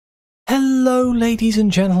Hello ladies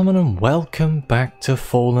and gentlemen, and welcome back to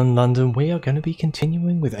Fallen London. We are going to be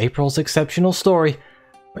continuing with April's exceptional story,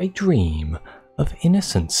 A Dream of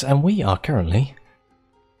Innocence, and we are currently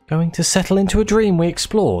going to settle into a dream. We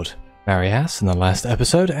explored Marias in the last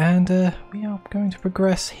episode, and we are going to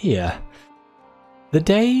progress here. The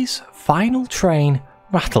day's final train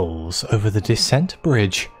rattles over the descent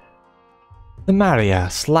bridge. The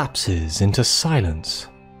Marias lapses into silence.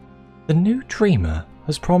 The new dreamer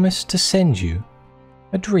has promised to send you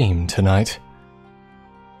a dream tonight.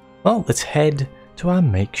 Well, let's head to our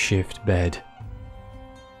makeshift bed.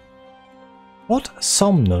 What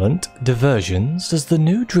somnolent diversions does the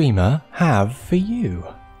new dreamer have for you?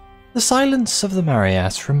 The silence of the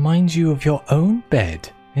Marias reminds you of your own bed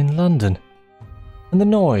in London, and the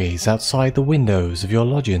noise outside the windows of your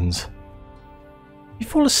lodgings. You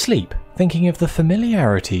fall asleep thinking of the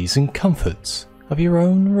familiarities and comforts of your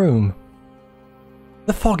own room.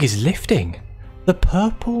 The fog is lifting, the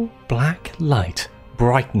purple-black light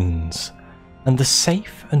brightens, and the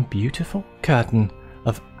safe and beautiful curtain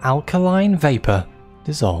of alkaline vapour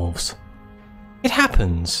dissolves. It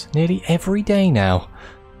happens nearly every day now.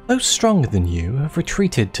 Those stronger than you have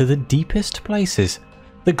retreated to the deepest places,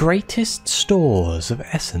 the greatest stores of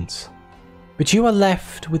essence. But you are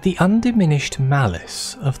left with the undiminished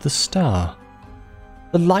malice of the star.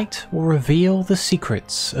 The light will reveal the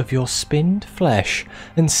secrets of your spinned flesh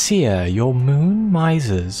and sear your moon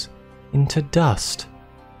misers into dust.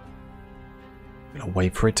 I'm gonna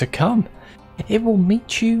wait for it to come. It will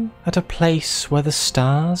meet you at a place where the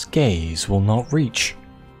star's gaze will not reach.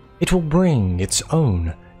 It will bring its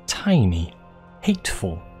own tiny,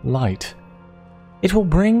 hateful light. It will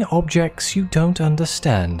bring objects you don't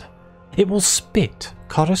understand. It will spit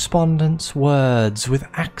correspondence words with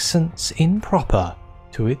accents improper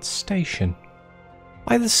to its station.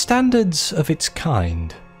 By the standards of its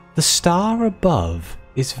kind, the star above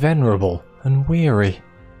is venerable and weary.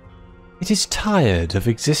 It is tired of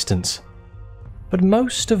existence, but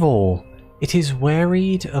most of all, it is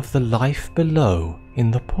wearied of the life below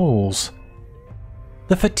in the pools.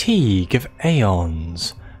 The fatigue of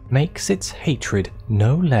aeons makes its hatred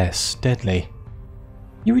no less deadly.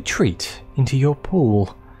 You retreat into your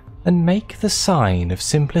pool and make the sign of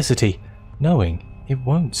simplicity, knowing it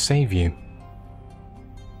won't save you.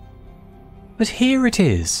 But here it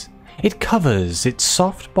is. It covers its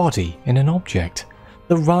soft body in an object.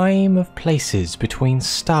 The rhyme of places between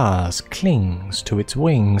stars clings to its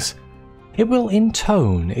wings. It will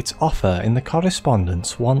intone its offer in the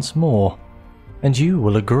correspondence once more, and you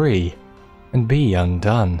will agree and be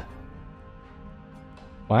undone.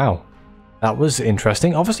 Wow, that was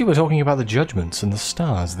interesting. Obviously we're talking about the judgments and the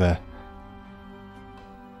stars there.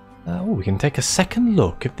 We can take a second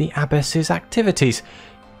look at the abbess's activities.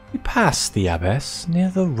 You pass the abbess near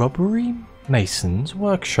the Rubbery Mason's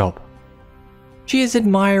workshop. She is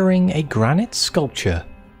admiring a granite sculpture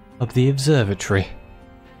of the observatory.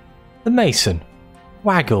 The mason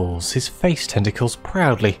waggles his face tentacles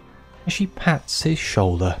proudly as she pats his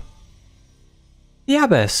shoulder. The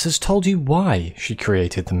abbess has told you why she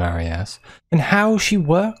created the Marias and how she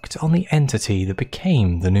worked on the entity that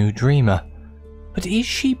became the new dreamer. But is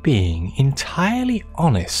she being entirely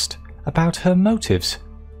honest about her motives?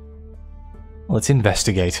 Let's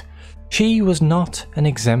investigate. She was not an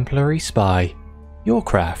exemplary spy. Your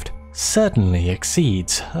craft certainly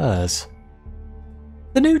exceeds hers.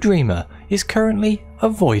 The new dreamer is currently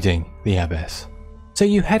avoiding the abbess, so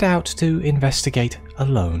you head out to investigate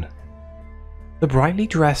alone. The brightly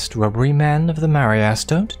dressed Rubbery Men of the Marias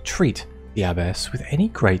don't treat the abbess with any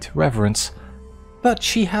great reverence, but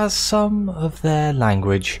she has some of their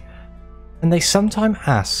language, and they sometimes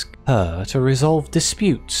ask her to resolve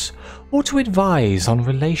disputes or to advise on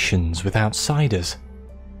relations with outsiders.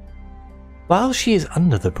 While she is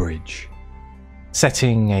under the bridge,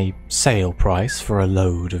 setting a sale price for a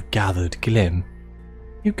load of gathered glim,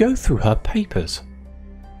 you go through her papers.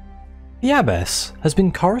 The abbess has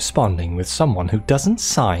been corresponding with someone who doesn't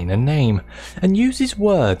sign a name and uses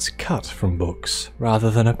words cut from books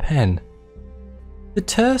rather than a pen. The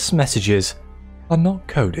terse messages are not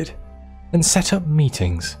coded and set up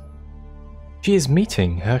meetings. She is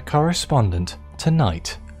meeting her correspondent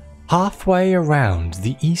tonight, halfway around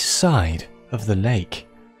the east side of the lake.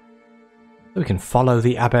 We can follow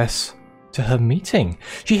the abbess to her meeting.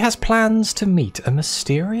 She has plans to meet a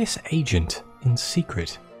mysterious agent in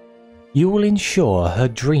secret. You will ensure her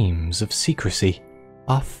dreams of secrecy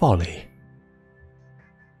are folly.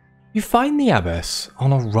 You find the abbess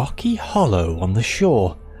on a rocky hollow on the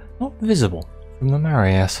shore, not visible from the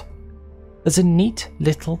Marias. There's a neat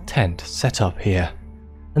little tent set up here,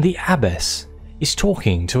 and the abbess is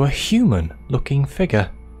talking to a human-looking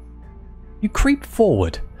figure. You creep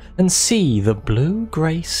forward and see the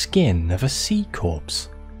blue-grey skin of a sea corpse.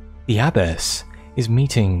 The abbess is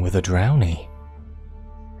meeting with a drownie.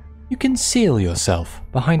 You conceal yourself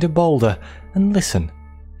behind a boulder and listen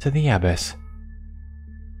to the abbess.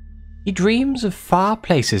 He dreams of far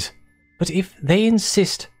places, but if they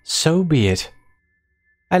insist, so be it.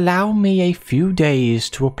 Allow me a few days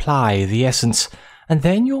to apply the essence, and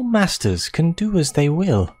then your masters can do as they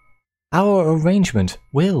will. Our arrangement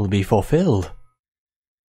will be fulfilled.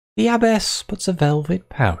 The abbess puts a velvet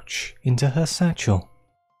pouch into her satchel.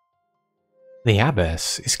 The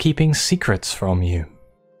abbess is keeping secrets from you.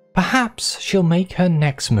 Perhaps she'll make her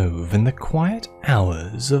next move in the quiet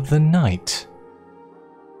hours of the night.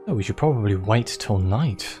 Oh, we should probably wait till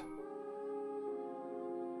night.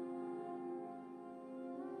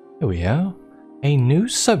 Here we are. A new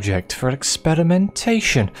subject for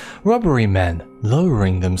experimentation. Rubbery men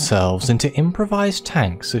lowering themselves into improvised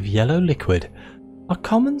tanks of yellow liquid are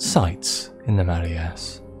common sights in the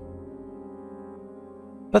Marias.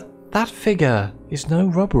 But that figure is no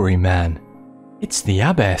rubbery man. It's the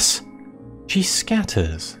abbess. She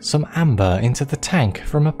scatters some amber into the tank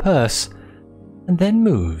from a purse and then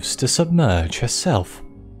moves to submerge herself.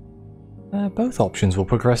 Both options will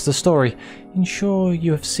progress the story. Ensure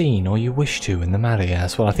you have seen or you wish to in the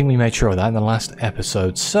Marias. Well, I think we made sure of that in the last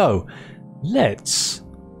episode. So, let's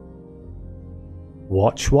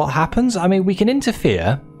watch what happens. I mean, we can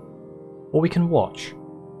interfere or we can watch.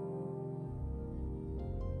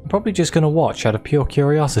 I'm probably just going to watch out of pure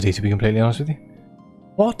curiosity, to be completely honest with you.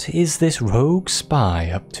 What is this rogue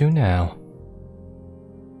spy up to now?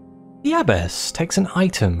 The abbess takes an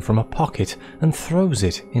item from a pocket and throws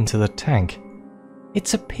it into the tank.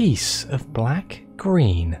 It's a piece of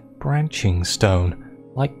black-green branching stone,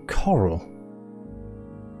 like coral.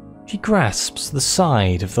 She grasps the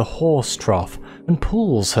side of the horse trough and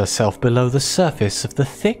pulls herself below the surface of the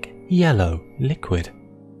thick yellow liquid.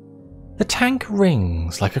 The tank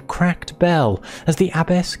rings like a cracked bell as the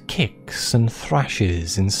abbess kicks and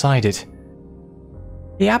thrashes inside it.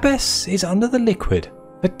 The abbess is under the liquid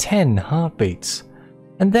for 10 heartbeats,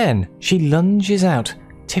 and then she lunges out,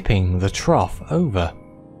 tipping the trough over.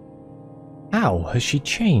 How has she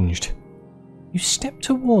changed? You step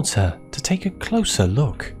towards her to take a closer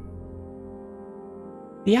look.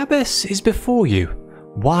 The abbess is before you,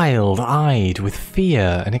 wild-eyed with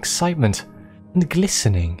fear and excitement, and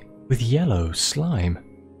glistening with yellow slime.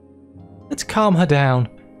 Let's calm her down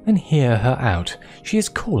and hear her out. She is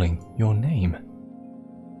calling your name.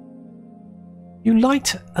 You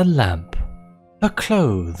light a lamp. Her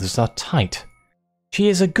clothes are tight. She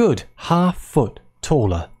is a good half-foot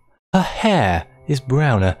taller. Her hair is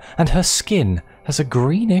browner and her skin has a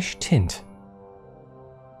greenish tint.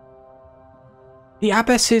 The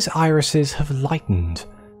abbess's irises have lightened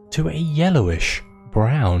to a yellowish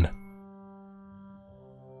brown.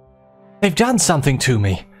 They've done something to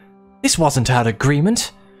me. This wasn't our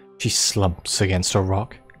agreement. She slumps against a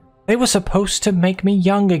rock. They were supposed to make me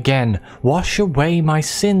young again, wash away my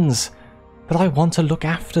sins, but I want to look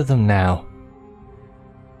after them now.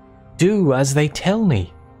 Do as they tell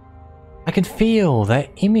me. I can feel their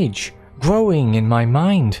image growing in my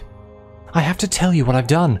mind. I have to tell you what I've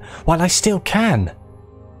done while I still can.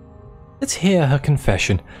 Let's hear her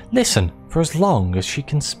confession. Listen for as long as she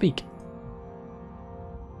can speak.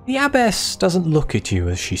 The abbess doesn't look at you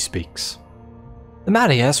as she speaks. The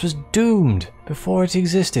Marias was doomed before it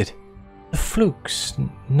existed. The Flukes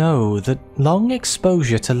know that long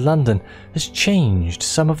exposure to London has changed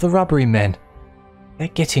some of the Rubbery Men. They're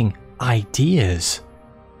getting ideas.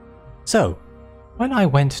 So, when I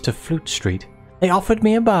went to Flute Street, they offered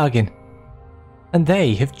me a bargain. And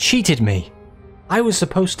they have cheated me. I was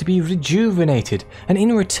supposed to be rejuvenated, and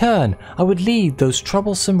in return I would lead those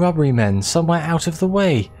troublesome Rubbery Men somewhere out of the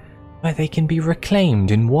way, where they can be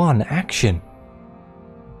reclaimed in one action.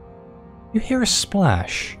 You hear a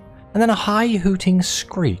splash, and then a high-hooting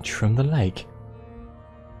screech from the lake.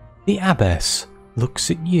 The abbess looks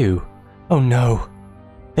at you. Oh no,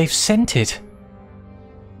 they've sent it.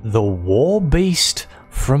 The war beast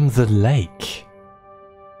from the lake.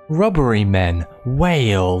 Rubbery Men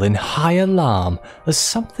wail in high alarm as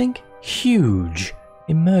something huge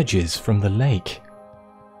emerges from the lake.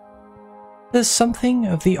 There's something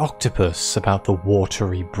of the octopus about the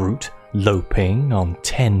watery brute loping on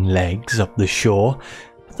 10 legs up the shore,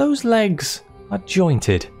 but those legs are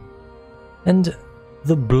jointed, and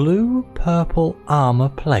the blue-purple armor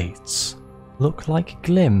plates look like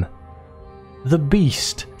glim. The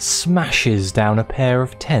beast smashes down a pair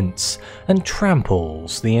of tents and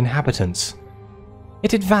tramples the inhabitants.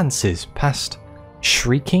 It advances past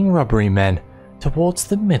shrieking rubbery men towards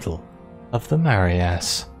the middle of the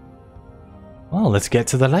Marias. Well, let's get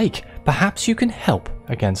to the lake. Perhaps you can help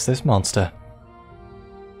against this monster.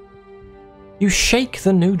 You shake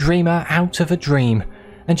the new dreamer out of a dream,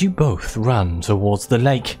 and you both run towards the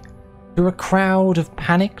lake, through a crowd of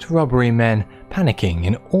panicked rubbery men panicking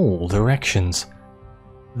in all directions.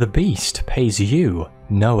 The beast pays you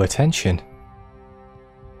no attention.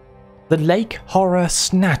 The lake horror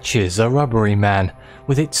snatches a rubbery man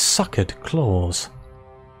with its suckered claws.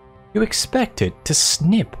 You expect it to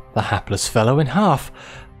snip the hapless fellow in half,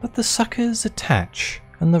 but the suckers attach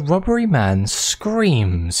and the rubbery man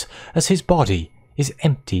screams as his body is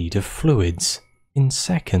emptied of fluids in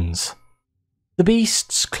seconds. The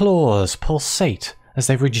beast's claws pulsate as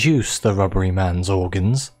they reduce the rubbery man's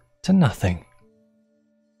organs to nothing.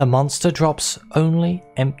 The monster drops only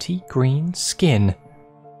empty green skin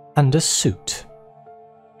and a suit.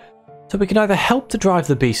 So we can either help to drive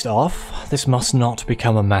the beast off, this must not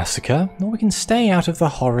become a massacre, or we can stay out of the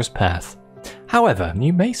horror's path. However,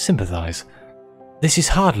 you may sympathise. This is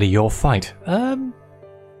hardly your fight.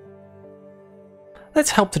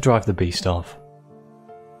 Let's help to drive the beast off.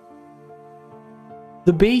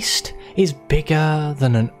 The beast is bigger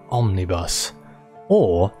than an omnibus,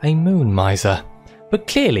 or a moon miser, but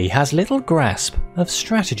clearly has little grasp of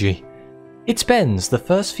strategy. It spends the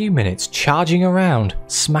first few minutes charging around,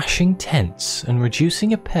 smashing tents and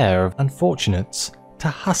reducing a pair of unfortunates to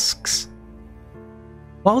husks.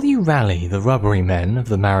 While you rally the rubbery men of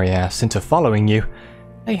the Marias into following you,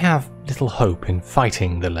 they have little hope in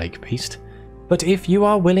fighting the lake beast, but if you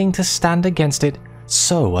are willing to stand against it,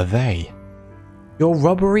 so are they. Your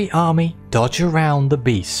rubbery army dodge around the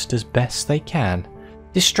beast as best they can,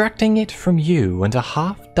 distracting it from you and a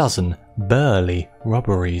half-dozen burly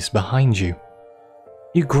rubberies behind you.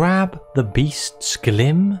 You grab the beast's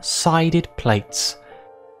glim-sided plates,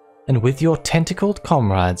 and with your tentacled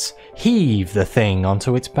comrades heave the thing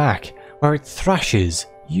onto its back, where it thrashes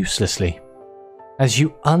uselessly, as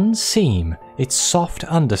you unseam its soft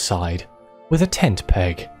underside with a tent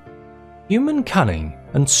peg. Human cunning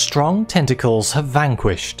and strong tentacles have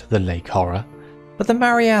vanquished the lake horror, but the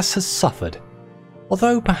Marias has suffered.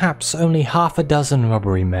 Although perhaps only half a dozen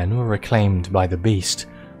rubbery men were reclaimed by the beast,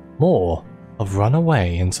 more have run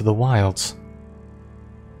away into the wilds.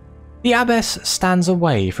 The abbess stands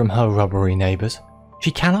away from her rubbery neighbours. She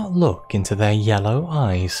cannot look into their yellow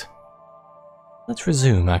eyes. Let's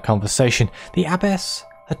resume our conversation. The abbess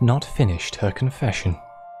had not finished her confession.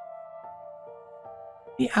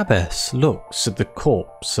 The abbess looks at the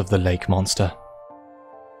corpse of the lake monster.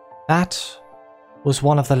 That was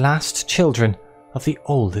one of the last children of the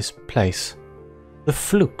oldest place. The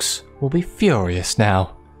flukes will be furious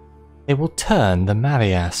now. They will turn the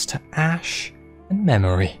Marias to ash and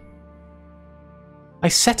memory. I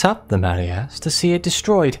set up the Marias to see it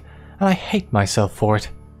destroyed, and I hate myself for it.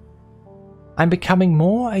 I'm becoming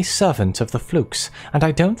more a servant of the flukes, and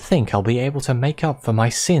I don't think I'll be able to make up for my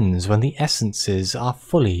sins when the essences are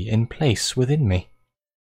fully in place within me.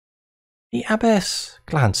 The abbess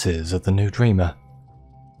glances at the new dreamer.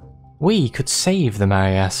 We could save the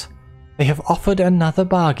Marias. They have offered another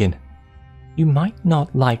bargain. You might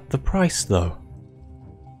not like the price, though.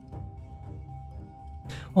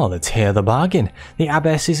 Well, let's hear the bargain. The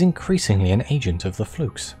abbess is increasingly an agent of the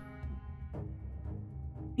flukes.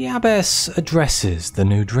 The abbess addresses the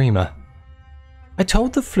new dreamer. I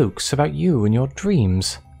told the flukes about you and your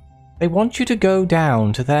dreams. They want you to go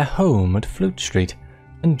down to their home at Flute Street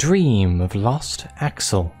and dream of lost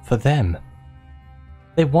Axel for them.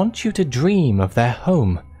 They want you to dream of their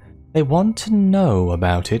home. They want to know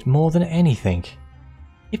about it more than anything.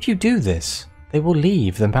 If you do this, they will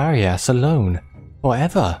leave the Marias alone,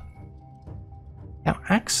 forever. Now,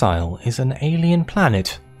 Axile is an alien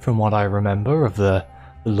planet, from what I remember of the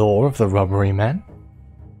lore of the Rubbery Men.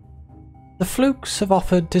 The flukes have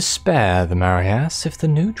offered to spare the Marias if the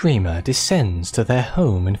new dreamer descends to their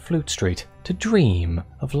home in Flute Street to dream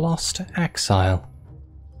of lost Axile.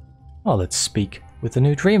 Well, let's speak with the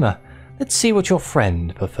new dreamer. Let's see what your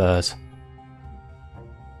friend prefers.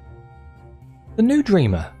 The new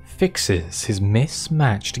dreamer fixes his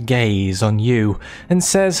mismatched gaze on you and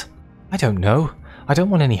says, I don't know. I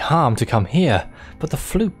don't want any harm to come here, but the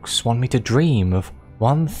flukes want me to dream of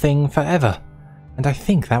one thing forever, and I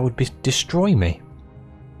think that would destroy me.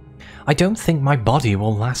 I don't think my body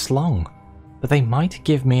will last long, but they might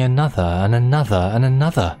give me another and another and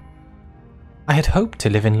another. I had hoped to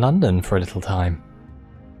live in London for a little time,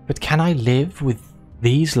 but can I live with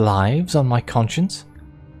these lives on my conscience?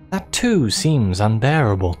 That too seems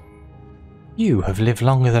unbearable. You have lived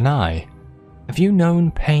longer than I. Have you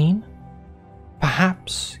known pain?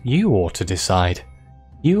 Perhaps you ought to decide.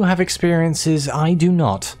 You have experiences I do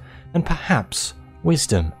not, and perhaps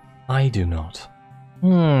wisdom I do not.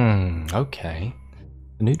 Okay.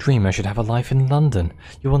 The new dreamer should have a life in London.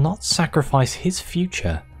 You will not sacrifice his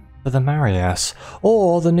future for the Marias,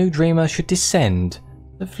 or the new dreamer should descend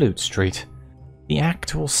to Flute Street. The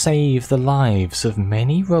act will save the lives of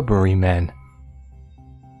many Rubbery Men.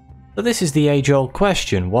 But this is the age-old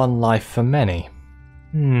question, one life for many.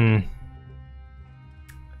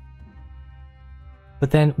 But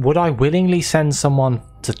then, would I willingly send someone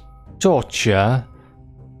to torture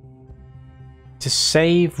to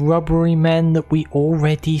save Rubbery Men that we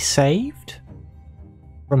already saved?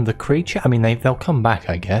 From the creature? I mean, they'll come back,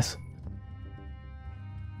 I guess.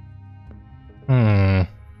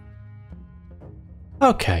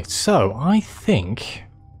 Okay, so I think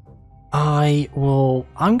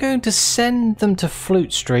I'm going to send them to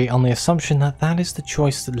Flute Street on the assumption that that is the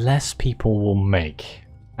choice that less people will make.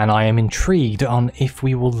 And I am intrigued on if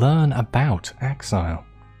we will learn about exile.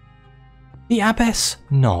 The abbess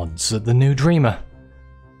nods at the new dreamer.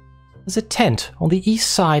 There's a tent on the east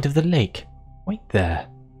side of the lake. Wait there.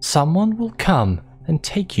 Someone will come and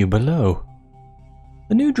take you below.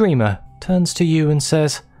 The new dreamer turns to you and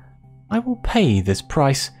says, I will pay this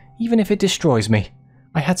price even if it destroys me.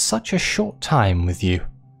 I had such a short time with you.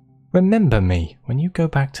 Remember me when you go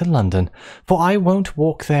back to London, for I won't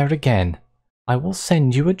walk there again. I will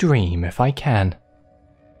send you a dream if I can.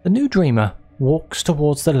 The new dreamer walks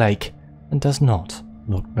towards the lake and does not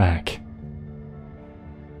look back.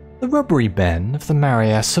 The Rubbery Men of the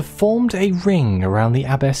Marias have formed a ring around the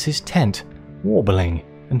abbess's tent, warbling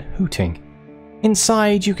and hooting.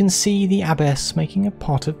 Inside you can see the abbess making a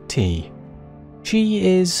pot of tea. She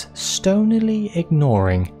is stonily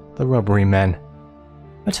ignoring the Rubbery Men,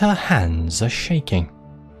 but her hands are shaking.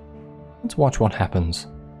 Let's watch what happens.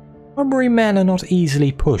 Rubbery Men are not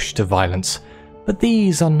easily pushed to violence, but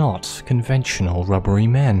these are not conventional Rubbery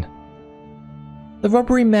Men. The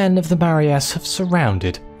Rubbery Men of the Marias have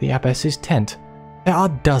surrounded the abbess's tent. There are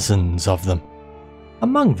dozens of them.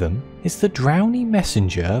 Among them is the drowny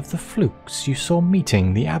messenger of the flukes you saw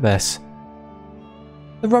meeting the abbess.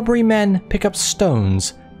 The Rubbery Men pick up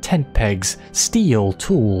stones, tent pegs, steel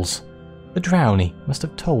tools. The drowny must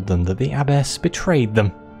have told them that the abbess betrayed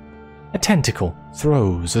them. A tentacle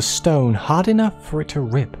throws a stone hard enough for it to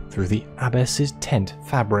rip through the abbess's tent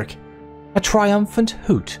fabric. A triumphant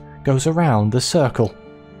hoot goes around the circle.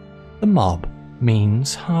 The mob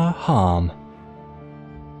means her harm.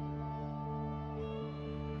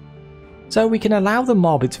 So we can allow the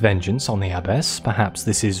mob its vengeance on the abbess. Perhaps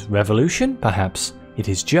this is revolution, perhaps it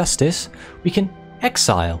is justice. We can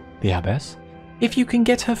exile the abbess. If you can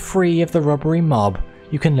get her free of the Rubbery mob,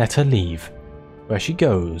 you can let her leave. Where she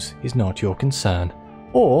goes is not your concern.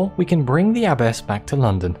 Or we can bring the abbess back to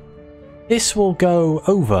London. This will go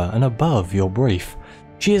over and above your brief.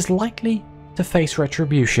 She is likely to face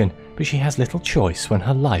retribution, but she has little choice when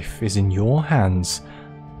her life is in your hands.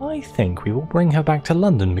 I think we will bring her back to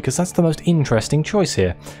London because that's the most interesting choice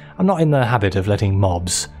here. I'm not in the habit of letting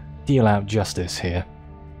mobs deal out justice here.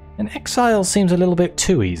 And exile seems a little bit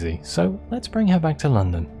too easy, so let's bring her back to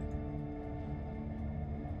London.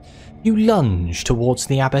 You lunge towards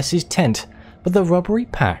the abbess's tent, but the Rubbery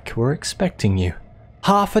pack were expecting you.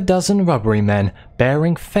 Half a dozen Rubbery Men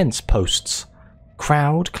bearing fence posts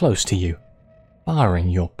crowd close to you, barring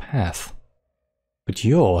your path. But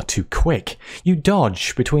you're too quick. You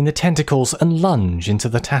dodge between the tentacles and lunge into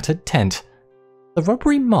the tattered tent. The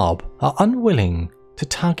Rubbery mob are unwilling to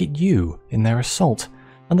target you in their assault,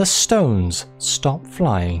 and the stones stop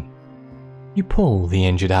flying. You pull the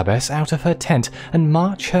injured abbess out of her tent and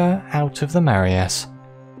march her out of the Marias.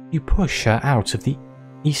 You push her out of the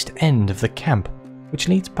east end of the camp, which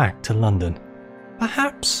leads back to London.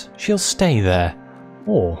 Perhaps she'll stay there,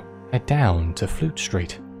 or head down to Flute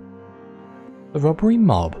Street. The Rubbery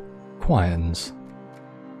mob quietens.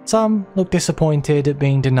 Some look disappointed at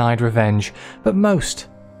being denied revenge, but most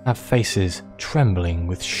have faces trembling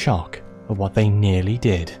with shock at what they nearly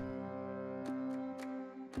did.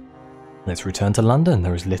 Let's return to London.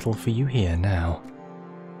 There is little for you here now.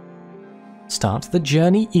 Start the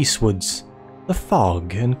journey eastwards. The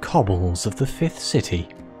fog and cobbles of the fifth city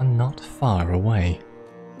are not far away.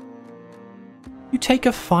 You take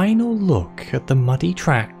a final look at the muddy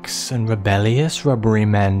tracks and rebellious Rubbery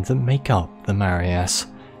Men that make up the Marias.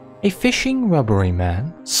 A fishing Rubbery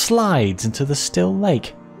Man slides into the still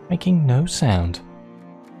lake, making no sound.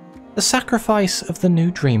 The sacrifice of the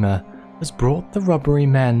new dreamer has brought the Rubbery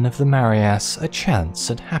Men of the Marias a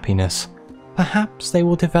chance at happiness. Perhaps they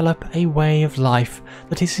will develop a way of life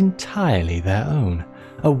that is entirely their own,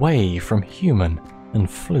 away from human and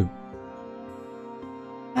flute.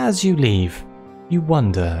 As you leave, you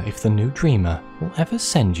wonder if the new dreamer will ever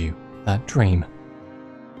send you that dream.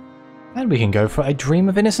 And we can go for a dream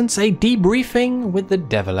of innocence, a debriefing with the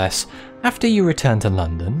Deviless, after you return to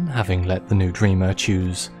London, having let the new dreamer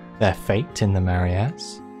choose their fate in the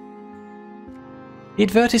Marias. The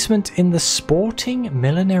advertisement in the Sporting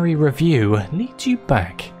Millinery Review leads you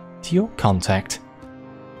back to your contact.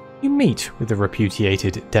 You meet with the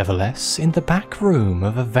repudiated Deviless in the back room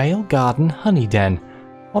of a Vale Garden honey den,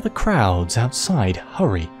 while the crowds outside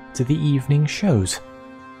hurry to the evening shows.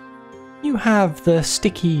 You have the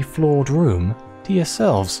sticky floored room to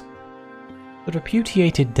yourselves. The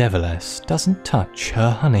repudiated Deviless doesn't touch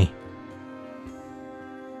her honey.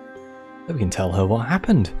 So we can tell her what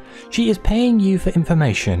happened. She is paying you for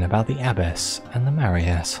information about the Abbess and the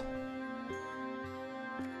Marias.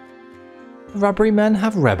 The Rubbery Men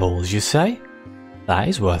have rebels, you say? That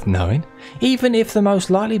is worth knowing, even if the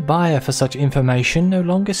most likely buyer for such information no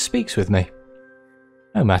longer speaks with me.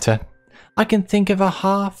 No matter. I can think of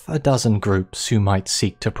half a dozen groups who might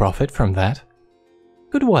seek to profit from that.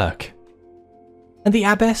 Good work. And the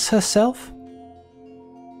Abbess herself?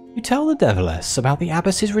 You tell the Deviless about the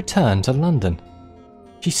Abbess's return to London.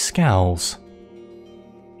 She scowls.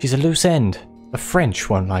 She's a loose end. A French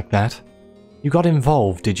one like that. You got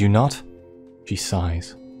involved, did you not? She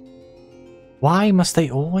sighs. Why must they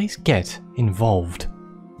always get involved?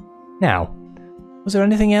 Now, was there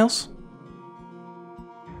anything else?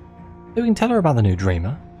 So we can tell her about the new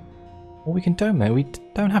dreamer. Or we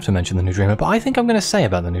don't have to mention the new dreamer, but I think I'm going to say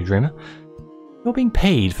about the new dreamer. You're being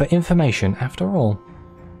paid for information after all.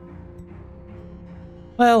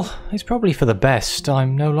 Well, it's probably for the best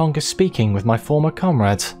I'm no longer speaking with my former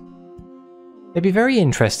comrades. They'd be very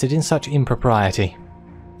interested in such impropriety.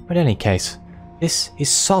 But in any case, this is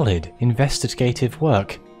solid investigative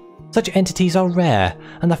work. Such entities are rare,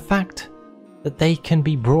 and the fact that they can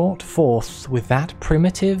be brought forth with that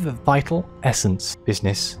primitive vital essence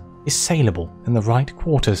business is saleable in the right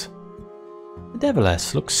quarters. The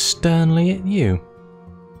Deviless looks sternly at you.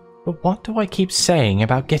 But what do I keep saying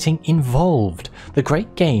about getting involved? The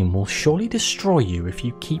great game will surely destroy you if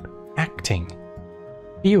you keep acting.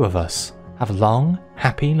 Few of us have long,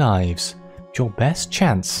 happy lives. Your best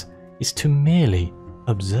chance is to merely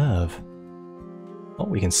observe. Well,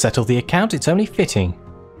 we can settle the account. It's only fitting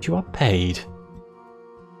that you are paid.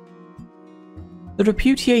 The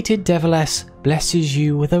repudiated Deviless blesses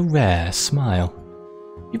you with a rare smile.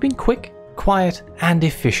 You've been quick, quiet, and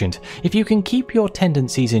efficient. If you can keep your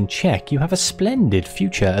tendencies in check, you have a splendid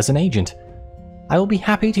future as an agent. I will be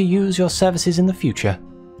happy to use your services in the future.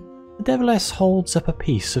 The Deviless holds up a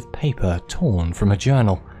piece of paper torn from a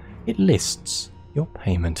journal. It lists your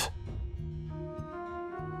payment.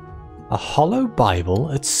 A hollow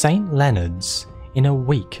Bible at St. Leonard's in a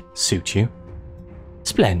week suit you?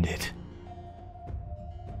 Splendid.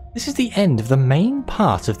 This is the end of the main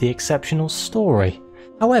part of the exceptional story.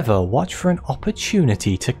 However, watch for an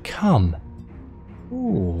opportunity to come.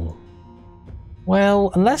 Ooh.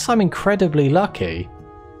 Well, unless I'm incredibly lucky,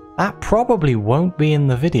 that probably won't be in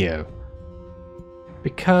the video.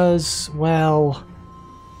 Because, well,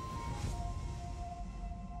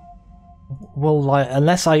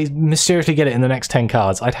 unless I mysteriously get it in the next 10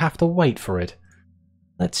 cards, I'd have to wait for it.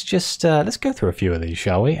 Let's just, let's go through a few of these,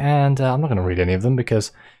 shall we? And I'm not going to read any of them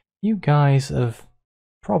because you guys have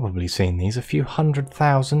probably seen these a few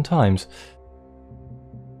 100,000 times.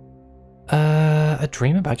 A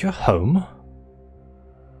dream about your home?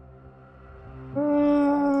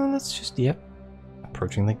 Let's just, yep.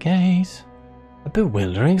 Approaching the gate. A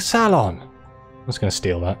bewildering salon. I'm just going to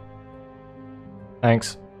steal that.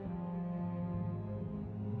 Thanks.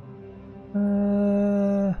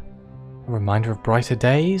 A reminder of brighter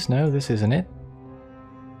days? No, this isn't it.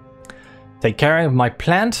 Take care of my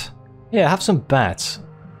plant? Yeah, have some bats.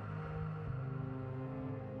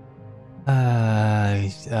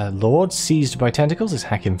 Lord seized by tentacles is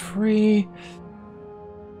hacking free.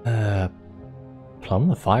 Plumb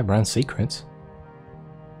the firebrand secrets.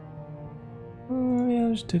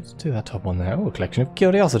 Yeah, just do that top one there. Oh, a collection of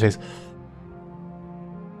curiosities.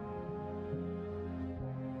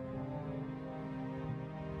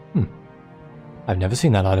 I've never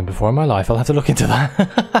seen that item before in my life. I'll have to look into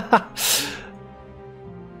that.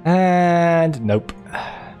 And nope.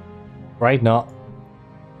 Afraid not.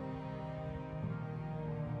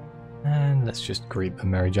 And let's just greet the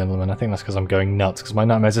merry gentleman. I think that's because I'm going nuts because my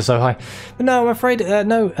nightmares are so high. But no, I'm afraid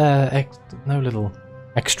no little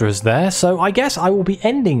extras there. So I guess I will be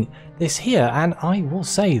ending this here, and I will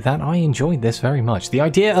say that I enjoyed this very much. The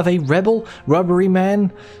idea of a rebel Rubbery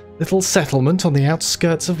Man little settlement on the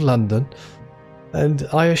outskirts of London, and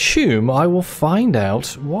I assume I will find out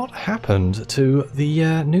what happened to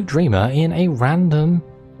the new dreamer in a random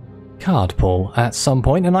card pull at some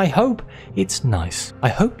point, and I hope it's nice. I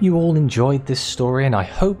hope you all enjoyed this story, and I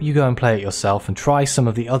hope you go and play it yourself and try some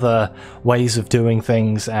of the other ways of doing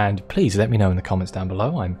things, and please let me know in the comments down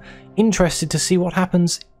below. I'm interested to see what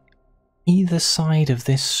happens either side of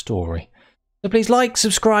this story. So please like,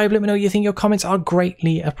 subscribe, let me know what you think. Your comments are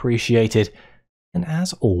greatly appreciated, and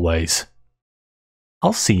as always,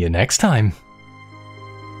 I'll see you next time.